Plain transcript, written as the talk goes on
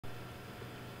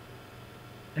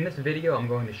In this video, I'm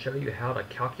going to show you how to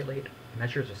calculate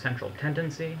measures of central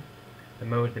tendency, the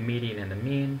mode, the median, and the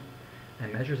mean,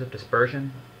 and measures of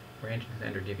dispersion, range and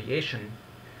standard deviation,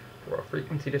 for a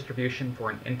frequency distribution for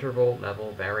an interval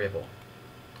level variable.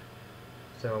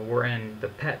 So we're in the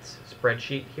PETS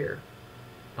spreadsheet here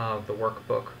of the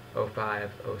workbook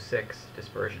 0506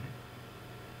 dispersion.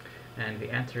 And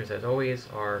the answers, as always,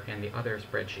 are in the other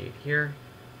spreadsheet here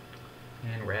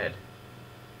in red.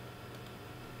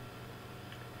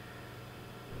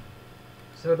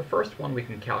 So the first one we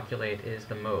can calculate is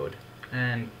the mode,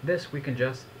 and this we can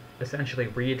just essentially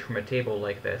read from a table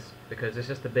like this because it's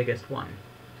just the biggest one.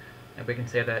 And we can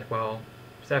say that, well,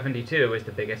 72 is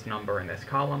the biggest number in this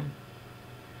column,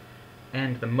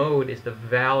 and the mode is the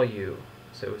value.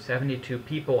 So 72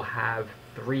 people have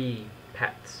 3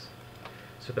 pets.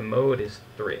 So the mode is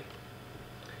 3.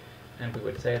 And we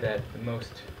would say that the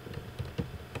most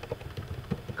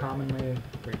commonly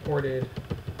reported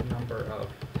number of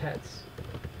pets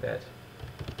that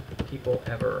people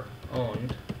ever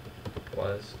owned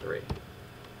was 3.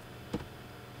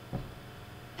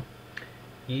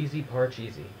 Easy parch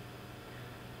easy.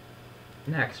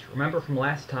 Next, remember from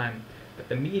last time that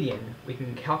the median we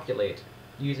can calculate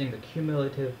using the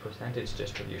cumulative percentage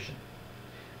distribution.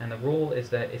 And the rule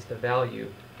is that it's the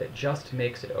value that just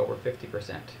makes it over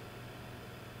 50%.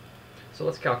 So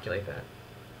let's calculate that.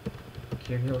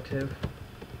 Cumulative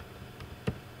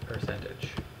percentage.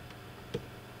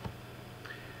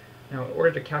 Now, in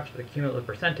order to calculate the cumulative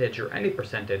percentage, or any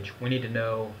percentage, we need to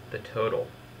know the total.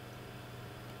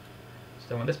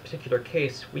 So in this particular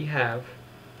case, we have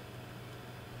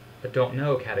a don't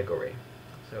know category.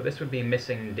 So this would be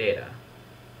missing data.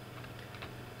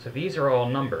 So these are all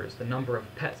numbers, the number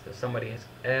of pets that somebody has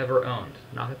ever owned,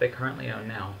 not that they currently own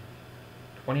now.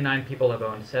 29 people have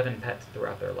owned 7 pets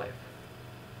throughout their life.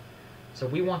 So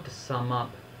we want to sum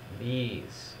up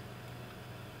these.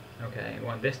 Okay, we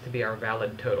want this to be our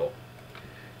valid total.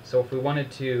 So if we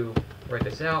wanted to write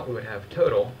this out, we would have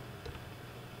total,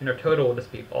 and our total would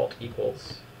just be alt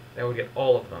equals. That would get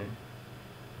all of them.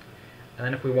 And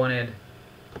then if we wanted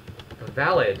a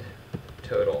valid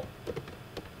total,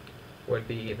 would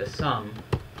be the sum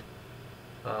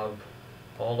of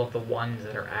all of the ones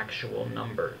that are actual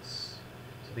numbers.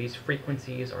 So these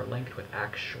frequencies are linked with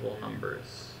actual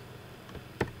numbers.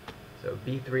 So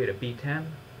B3 to B10,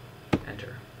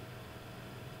 enter.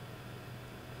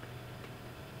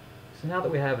 So now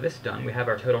that we have this done, we have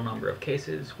our total number of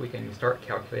cases, we can start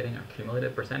calculating our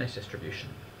cumulative percentage distribution.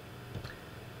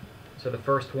 So the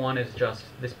first one is just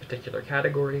this particular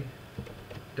category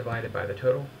divided by the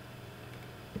total.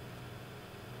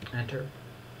 Enter.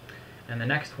 And the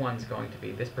next one's going to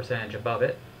be this percentage above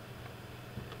it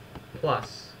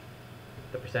plus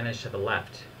the percentage to the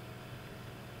left.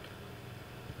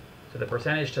 So the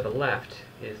percentage to the left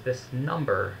is this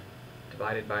number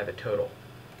divided by the total.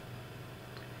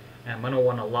 And I'm going to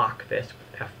want to lock this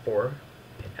with F4.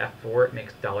 At F4 it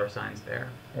makes dollar signs there,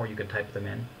 or you could type them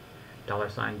in, $B,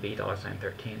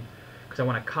 $13. Because I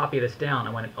want to copy this down.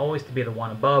 I want it always to be the one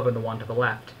above and the one to the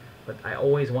left, but I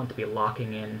always want to be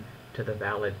locking in to the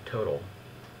valid total.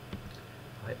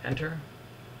 I'll hit enter.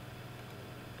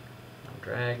 I'll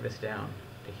drag this down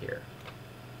to here.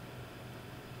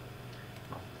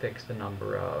 I'll fix the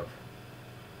number of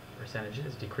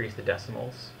percentages, decrease the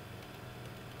decimals.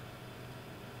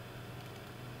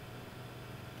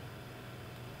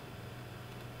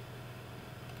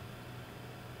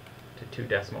 To 2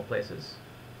 decimal places.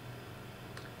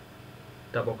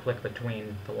 Double click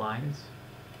between the lines,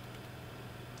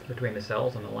 between the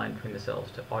cells, and the line between the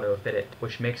cells to auto fit it,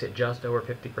 which makes it just over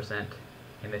 50%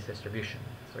 in this distribution.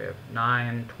 So we have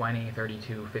 9, 20,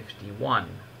 32,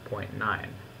 51.9.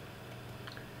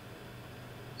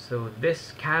 So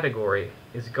this category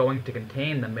is going to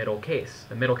contain the middle case.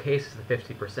 The middle case is the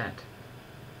 50%.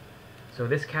 So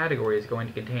this category is going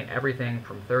to contain everything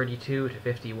from 32 to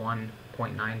 51.92%.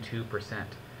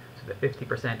 So the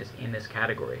 50% is in this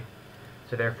category.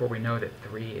 So therefore we know that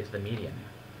 3 is the median.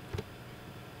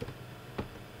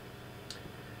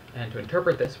 And to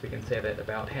interpret this, we can say that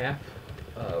about half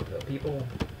of the people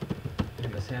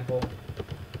in the sample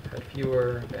had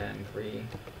fewer than 3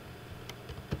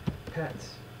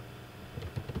 pets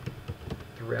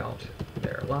throughout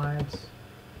their lives,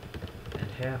 and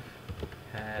half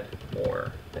had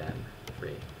more than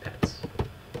 3 pets.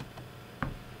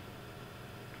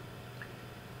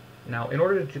 Now, in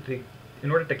order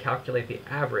to calculate the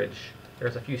average,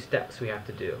 there's a few steps we have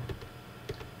to do.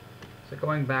 So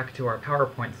going back to our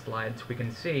PowerPoint slides, we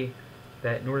can see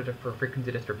that in order for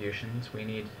frequency distributions, we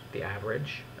need the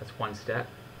average. That's one step.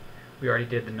 We already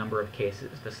did the number of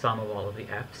cases, the sum of all of the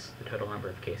f's, the total number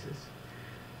of cases.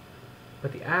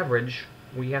 But the average,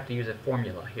 we have to use a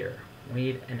formula here. We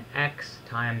need an x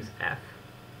times f.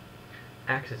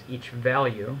 X is each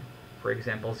value, for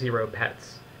example 0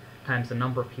 pets, times the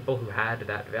number of people who had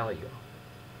that value.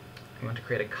 We want to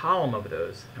create a column of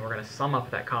those, and we're going to sum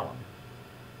up that column.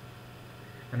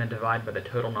 And then divide by the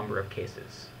total number of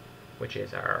cases, which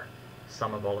is our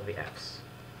sum of all of the f's.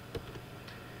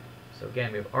 So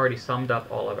again, we've already summed up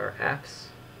all of our f's.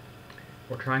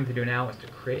 What we're trying to do now is to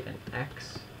create an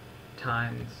x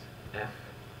times f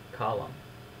column.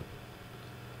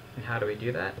 And how do we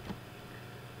do that?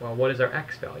 Well, what is our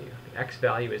x value? The x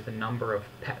value is the number of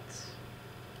pets.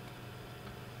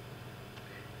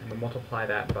 And we multiply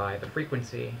that by the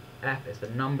frequency. F is the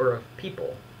number of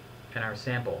people in our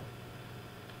sample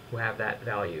who have that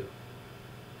value.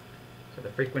 So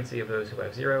the frequency of those who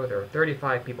have 0, there are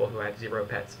 35 people who had 0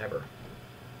 pets ever.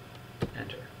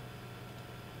 Enter.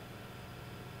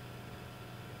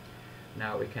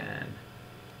 Now we can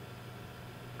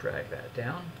drag that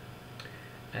down.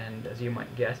 And as you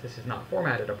might guess, this is not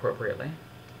formatted appropriately.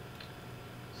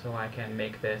 So I can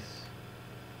make this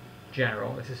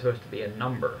general. This is supposed to be a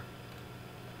number.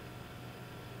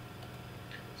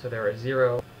 So there are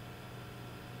 0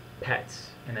 pets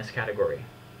in this category.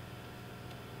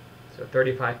 So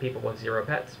 35 people with 0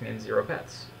 pets means 0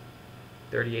 pets.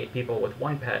 38 people with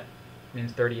 1 pet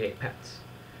means 38 pets.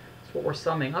 So what we're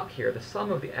summing up here, the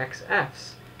sum of the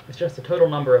xf's, is just the total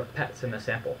number of pets in the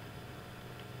sample.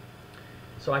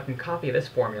 So I can copy this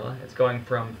formula. It's going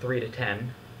from 3 to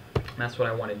 10. And that's what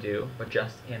I want to do, but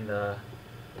just in the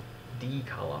D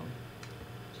column.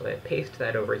 So I paste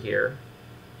that over here.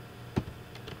 You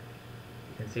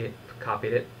can see it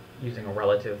copied it using a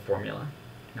relative formula.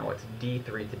 Now it's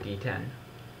D3 to D10.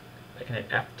 I can hit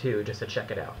F2 just to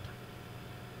check it out.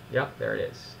 Yep, there it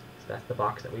is. So that's the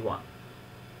box that we want.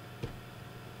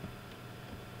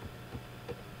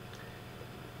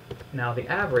 Now the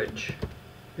average,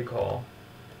 recall,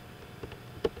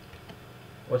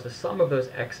 was the sum of those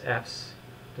xf's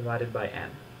divided by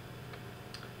n.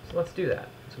 So let's do that.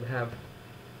 So we have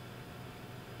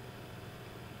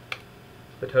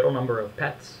the total number of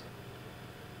pets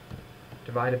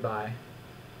divided by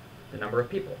the number of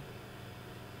people.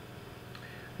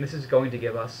 And this is going to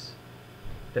give us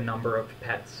the number of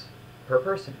pets per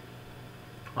person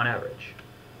on average.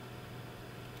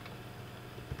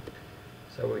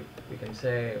 So we can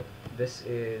say this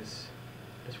is,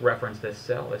 just reference this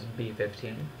cell as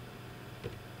B15,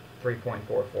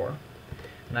 3.44.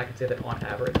 And I can say that on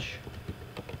average,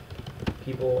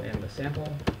 people in the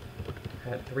sample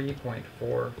had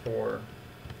 3.44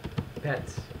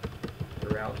 pets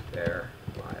throughout their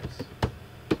lives.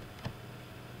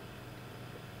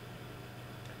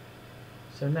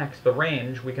 So next, the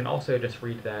range, we can also just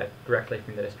read that directly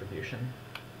from the distribution.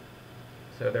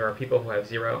 So there are people who have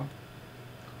 0,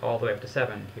 all the way up to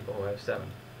 7 people who have 7.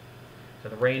 So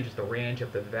the range is the range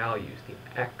of the values,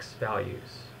 the x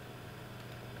values.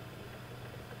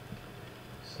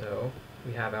 So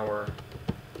we have our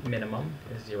minimum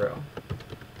is 0,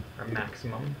 our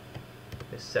maximum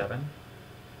is 7,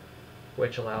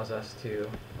 which allows us to,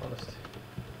 I'll just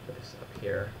put this up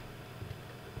here,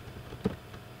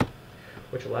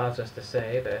 which allows us to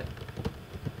say that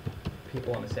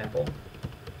people in the sample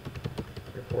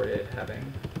reported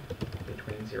having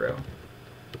between 0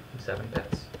 and 7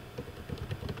 pets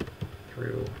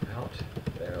throughout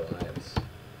their lives.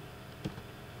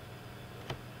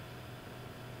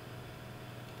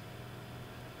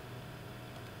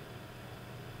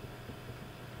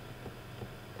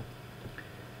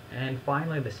 And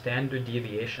finally, the standard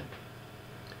deviation.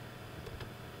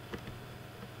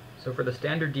 So for the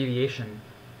standard deviation,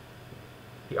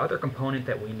 the other component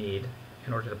that we need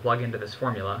in order to plug into this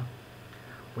formula,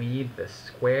 we need the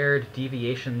squared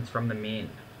deviations from the mean.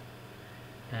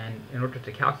 And in order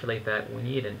to calculate that, we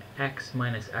need an x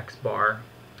minus x bar.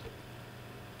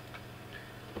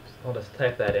 So I'll just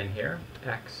type that in here,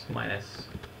 x minus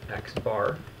x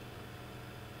bar,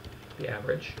 the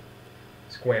average,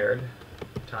 squared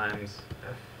times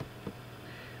f.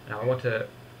 Now I want to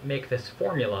make this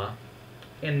formula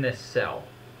in this cell.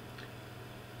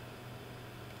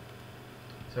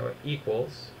 So it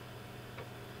equals,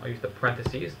 I'll use the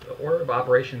parentheses, the order of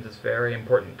operations is very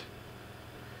important.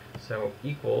 So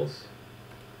equals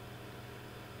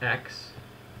x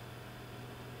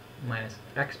minus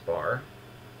x bar,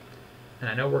 and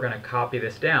I know we're going to copy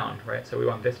this down, right? So we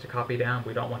want this to copy down,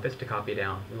 we don't want this to copy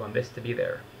down, we want this to be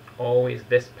there. Always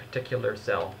this particular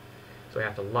cell. So we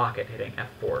have to lock it hitting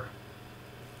F4.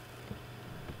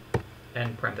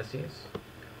 End parentheses.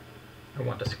 I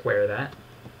want to square that.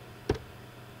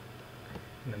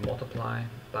 And then multiply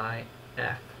by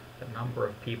F, the number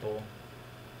of people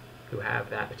who have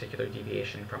that particular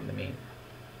deviation from the mean.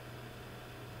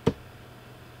 I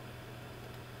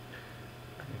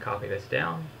can copy this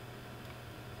down.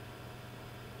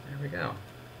 There we go.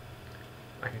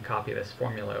 I can copy this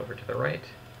formula over to the right,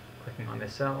 clicking on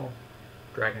this cell,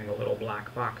 dragging the little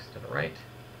black box to the right.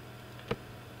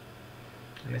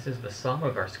 And this is the sum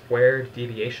of our squared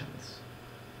deviations.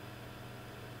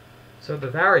 So the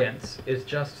variance is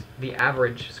just the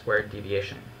average squared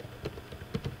deviation.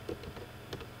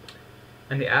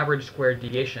 And the average squared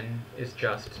deviation is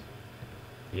just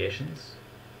deviations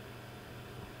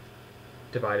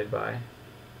divided by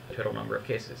the total number of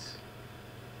cases.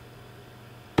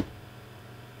 So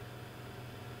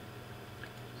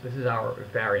this is our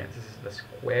variance. This is the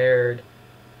squared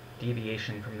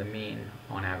deviation from the mean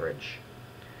on average.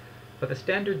 But the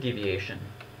standard deviation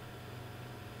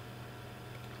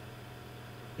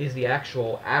is the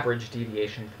actual average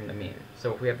deviation from the mean.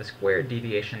 So if we have the squared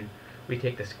deviation, we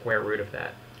take the square root of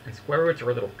that. And square roots are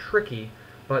a little tricky,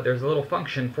 but there's a little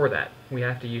function for that. We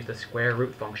have to use the square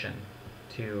root function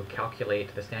to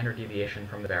calculate the standard deviation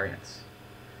from the variance.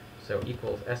 So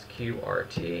equals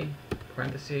SQRT,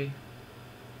 parenthesis,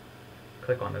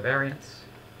 click on the variance,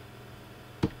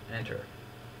 enter.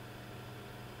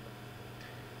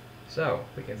 So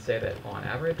we can say that on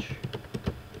average,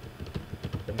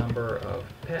 the number of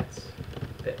pets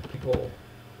that people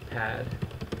had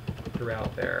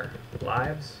throughout their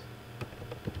lives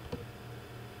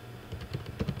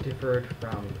differed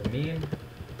from the mean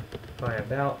by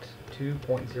about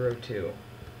 2.02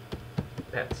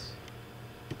 pets.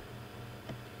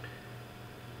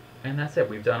 And that's it.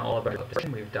 We've done all of our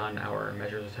dispersion. We've done our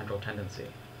measures of central tendency.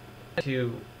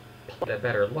 To get a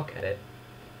better look at it,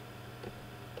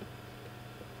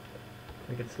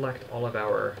 we could select all of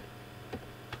our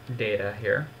data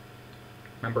here.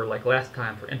 Remember, like last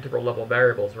time, for integral level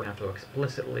variables, we're going to have to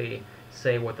explicitly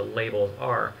say what the labels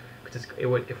are. Because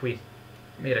if we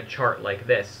made a chart like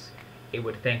this, it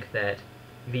would think that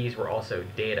these were also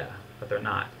data, but they're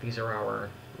not. These are our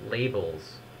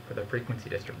labels for the frequency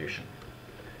distribution.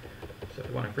 So if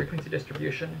we want a frequency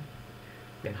distribution,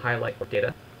 we can highlight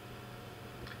data,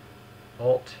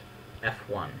 Alt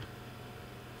F1,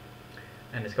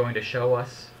 and it's going to show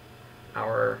us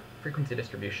our frequency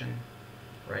distribution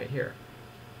right here.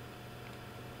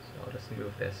 So I'll just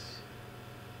move this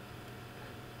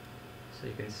so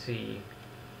you can see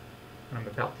what I'm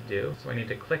about to do. So I need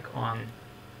to click on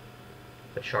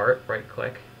the chart, right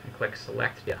click, and click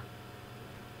Select Data.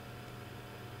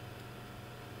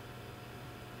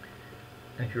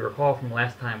 And if you recall from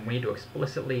last time, we need to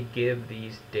explicitly give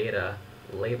these data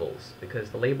labels, because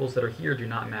the labels that are here do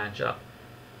not match up.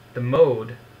 The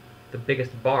mode, the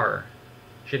biggest bar,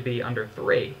 should be under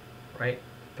 3, right?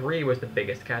 3 was the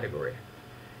biggest category.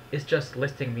 It's just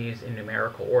listing these in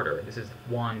numerical order. This is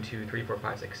 1, 2, 3, 4,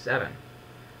 5, 6, 7.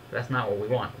 But that's not what we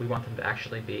want. We want them to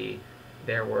actually be,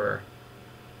 there were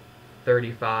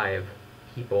 35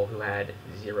 people who had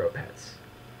 0 pets.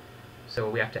 So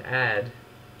we have to add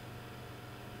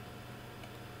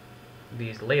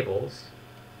these labels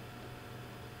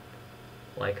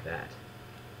like that.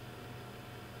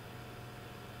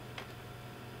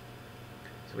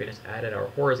 So we just added our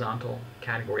horizontal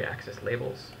category axis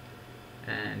labels,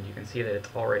 and you can see that it's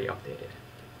already updated.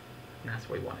 And that's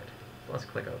what we wanted. So let's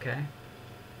click OK.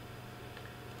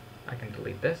 I can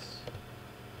delete this,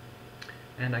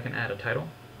 and I can add a title,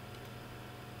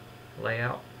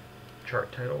 layout,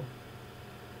 chart title,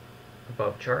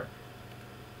 above chart,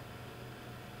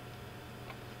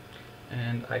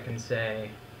 and I can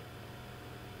say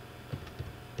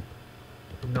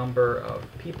number of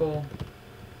people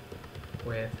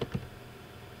with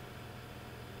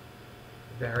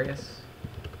various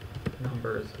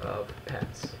numbers of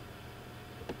pets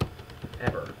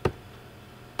ever.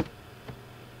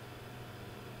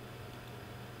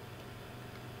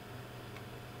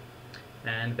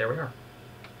 And there we are.